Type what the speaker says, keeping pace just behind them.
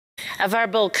A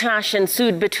verbal clash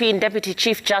ensued between Deputy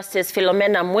Chief Justice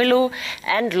Philomena Mwilu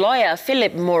and lawyer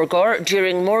Philip Murgor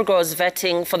during Murgor's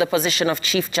vetting for the position of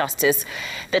Chief Justice.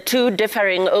 The two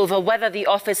differing over whether the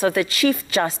office of the Chief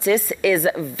Justice is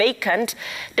vacant,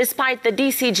 despite the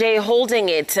DCJ holding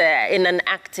it in an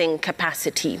acting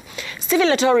capacity. Stephen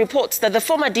Leto reports that the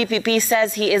former DPP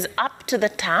says he is up to the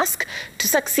task to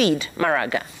succeed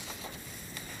Maraga.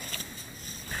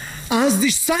 As the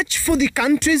search for the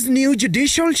country's new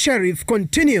judicial sheriff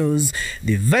continues,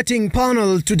 the vetting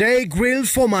panel today grilled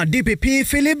former DPP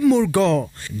Philip Murgor.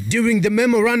 During the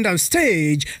memorandum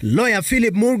stage, lawyer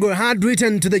Philip Murgor had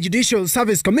written to the Judicial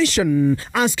Service Commission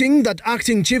asking that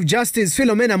acting Chief Justice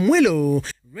Philomena Mwilu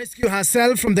rescue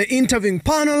herself from the interviewing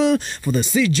panel for the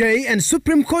CJ and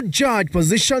Supreme Court judge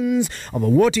positions of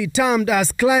what he termed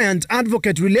as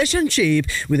client-advocate relationship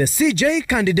with a CJ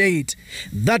candidate.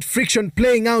 That friction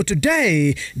playing out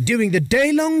today during the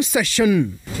day-long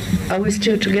session. Are we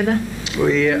still together?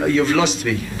 You've lost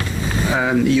me.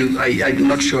 I'm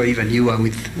not sure even you are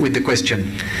with the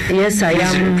question. Yes, I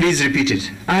am. Please repeat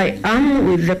it. I am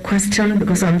with the question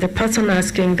because I'm the person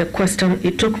asking the question.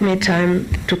 It took me time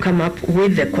to come up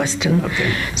with the question,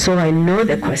 okay. So I know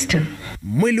the question.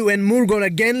 Mwilu and Murgor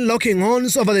again locking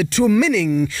horns over the true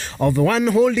meaning of the one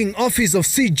holding office of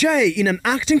CJ in an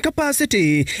acting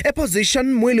capacity, a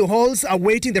position Mwilu holds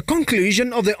awaiting the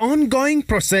conclusion of the ongoing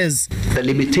process. The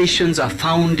limitations are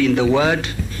found in the word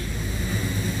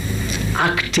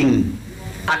acting.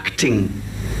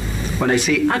 When I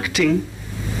say acting,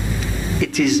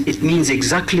 it means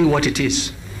exactly what it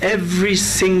is. Every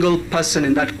single person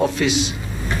in that office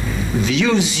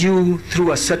views you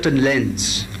through a certain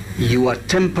lens. You are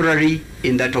temporary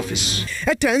in that office.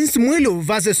 A tense Mwilu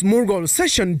versus Murgor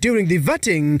session during the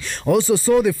vetting also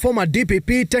saw the former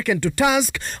DPP taken to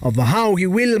task over how he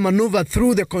will maneuver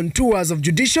through the contours of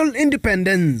judicial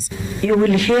independence. You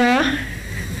will hear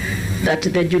that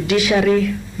the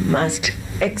judiciary must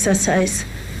exercise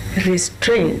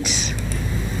restraint.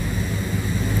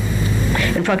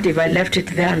 In fact, if I left it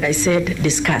there and I said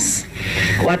discuss,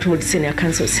 what would senior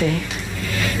counsel say?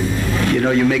 You know,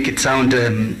 you make it sound,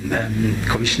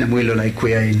 Commissioner Mwilu, like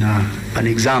we are in an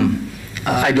exam.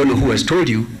 I don't know who has told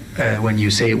you when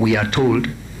you say we are told,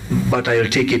 but I'll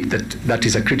take it that that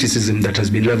is a criticism that has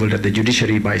been leveled at the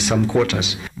judiciary by some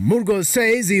quarters. Murgor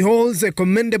says he holds a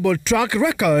commendable track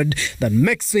record that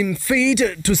makes him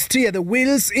fit to steer the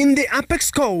wheels in the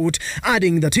apex court,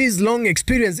 adding that his long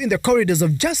experience in the corridors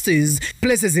of justice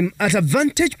places him at a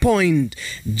vantage point.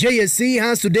 JSC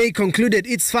has today concluded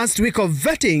its first week of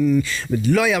vetting with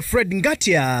lawyer Fred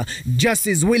Ngatia,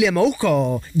 Justice William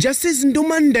Ouko, Justice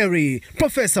Ndumanderi,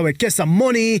 Professor Wekesa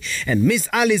Moni, and Miss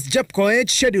Alice Jepkoech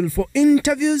scheduled for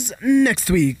interviews next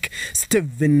week.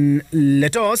 Stephen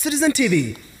Leto, Citizen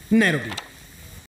TV, Nairobi.